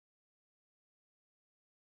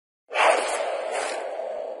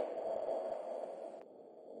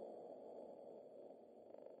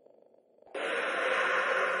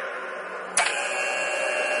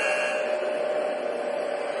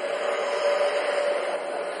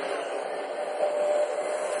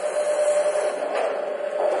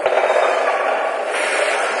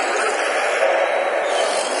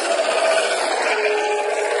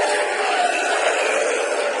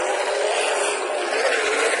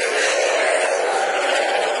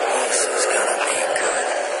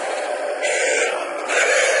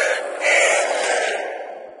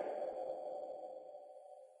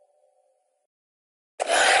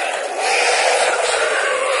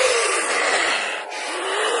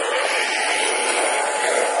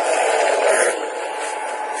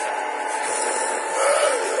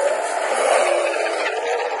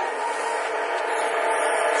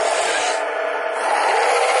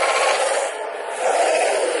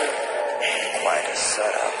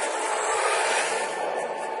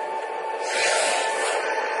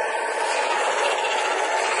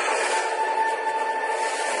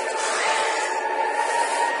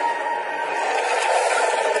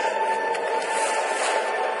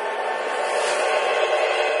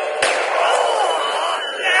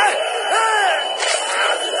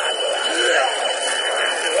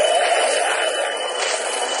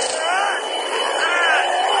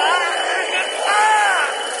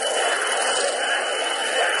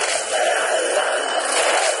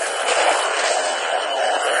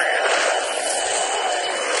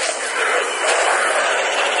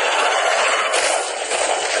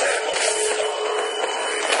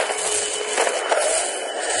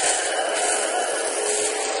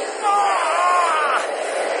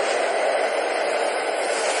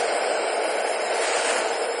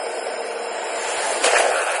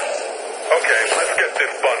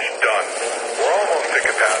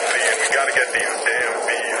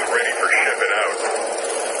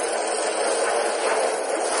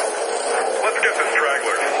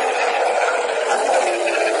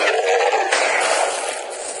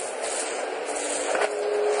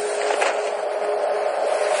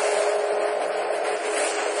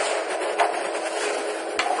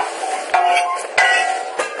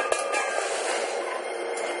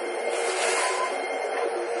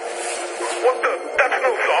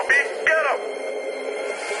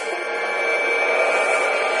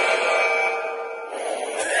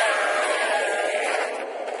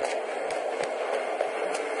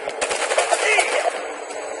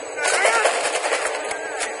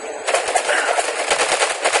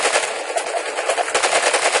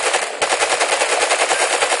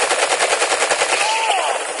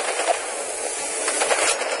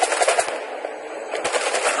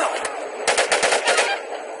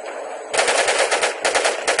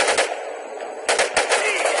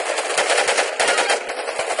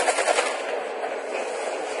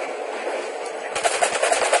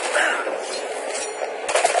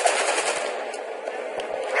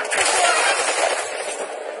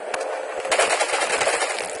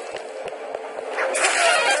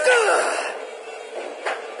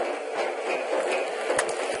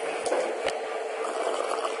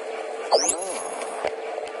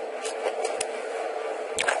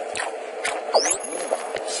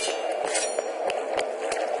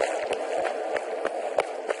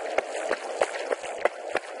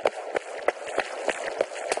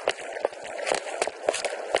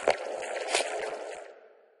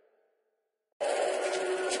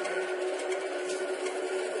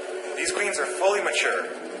are fully mature.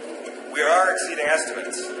 We are exceeding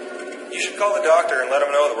estimates. You should call the doctor and let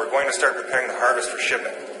him know that we're going to start preparing the harvest for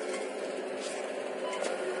shipping.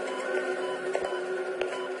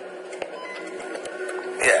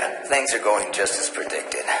 Yeah, things are going just as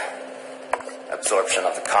predicted. Absorption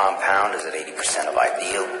of the compound is at 80% of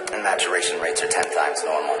ideal, and maturation rates are 10 times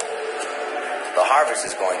normal. The harvest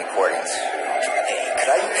is going according to... Hey, could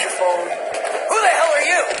I use your phone? Who the hell are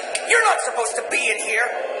you? You're not supposed to be in here!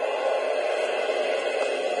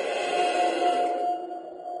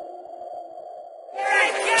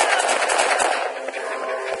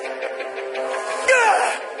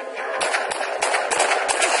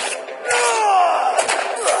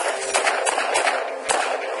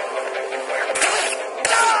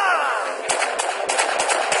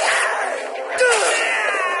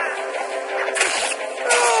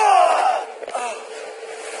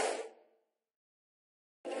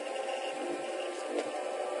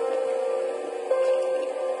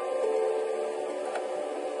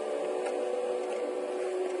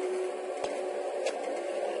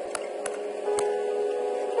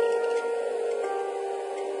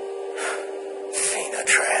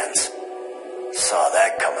 Phenotrans. Saw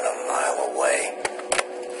that coming a mile away.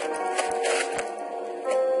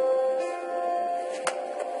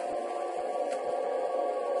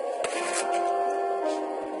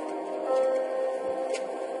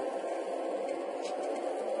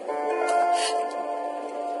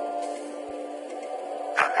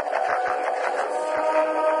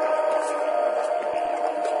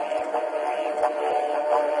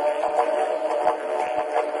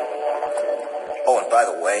 Oh, and by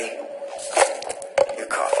the way, your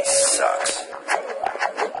coffee sucks.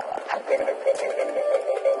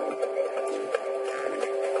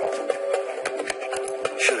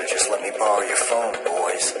 Should've just let me borrow your phone,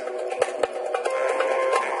 boys.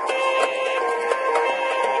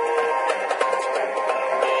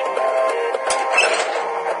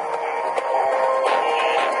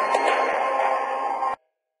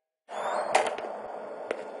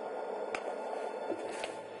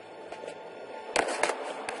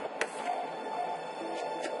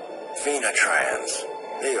 Phenotrans.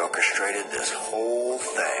 They orchestrated this whole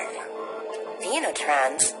thing.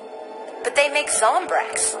 Phenotrans? But they make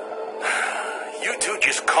Zombrex. You two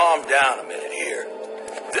just calm down a minute here.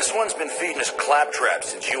 This one's been feeding us claptrap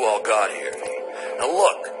since you all got here. Now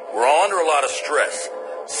look, we're all under a lot of stress.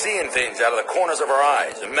 Seeing things out of the corners of our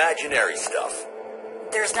eyes, imaginary stuff.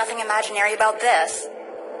 There's nothing imaginary about this.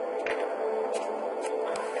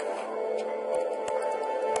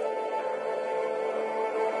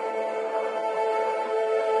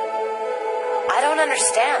 I don't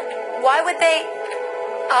understand. Why would they...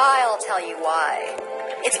 I'll tell you why.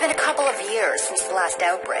 It's been a couple of years since the last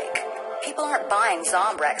outbreak. People aren't buying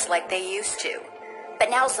Zombrex like they used to. But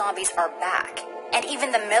now zombies are back, and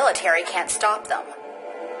even the military can't stop them.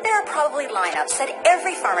 There are probably lineups at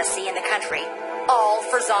every pharmacy in the country, all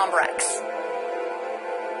for Zombrex.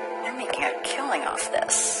 They're making a killing off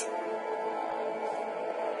this.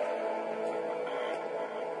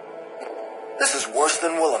 This is worse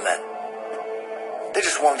than Willamette. They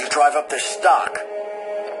just wanted to drive up their stock.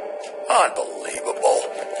 Unbelievable.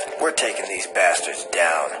 We're taking these bastards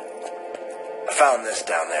down. I found this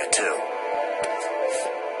down there, too.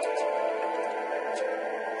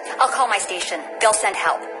 I'll call my station. They'll send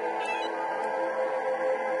help.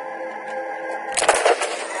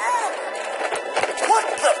 What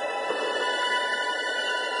the...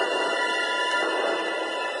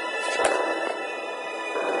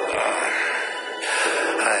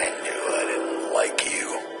 I knew I didn't like you.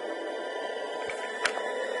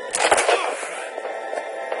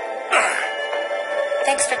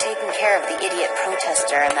 Thanks for taking care of the idiot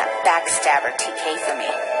protester and that backstabber TK for me.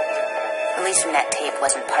 At least net tape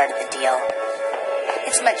wasn't part of the deal.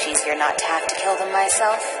 It's much easier not to have to kill them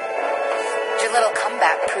myself. Your little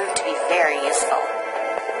comeback proved to be very useful.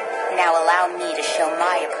 Now allow me to show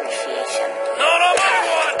my appreciation. Not on my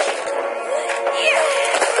watch!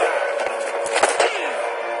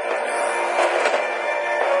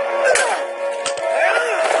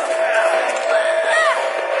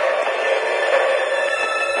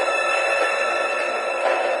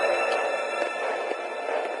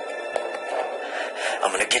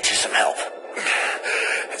 I'm gonna get you some help.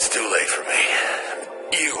 It's too late for me.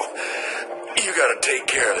 You gotta take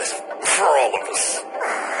care of this for all of us.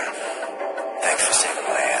 Thanks for saving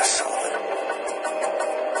my ass, Sullivan.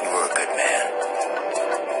 You were a good man.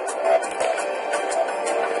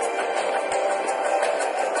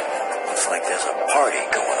 Looks like there's a party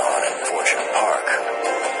going on in Fortune Park.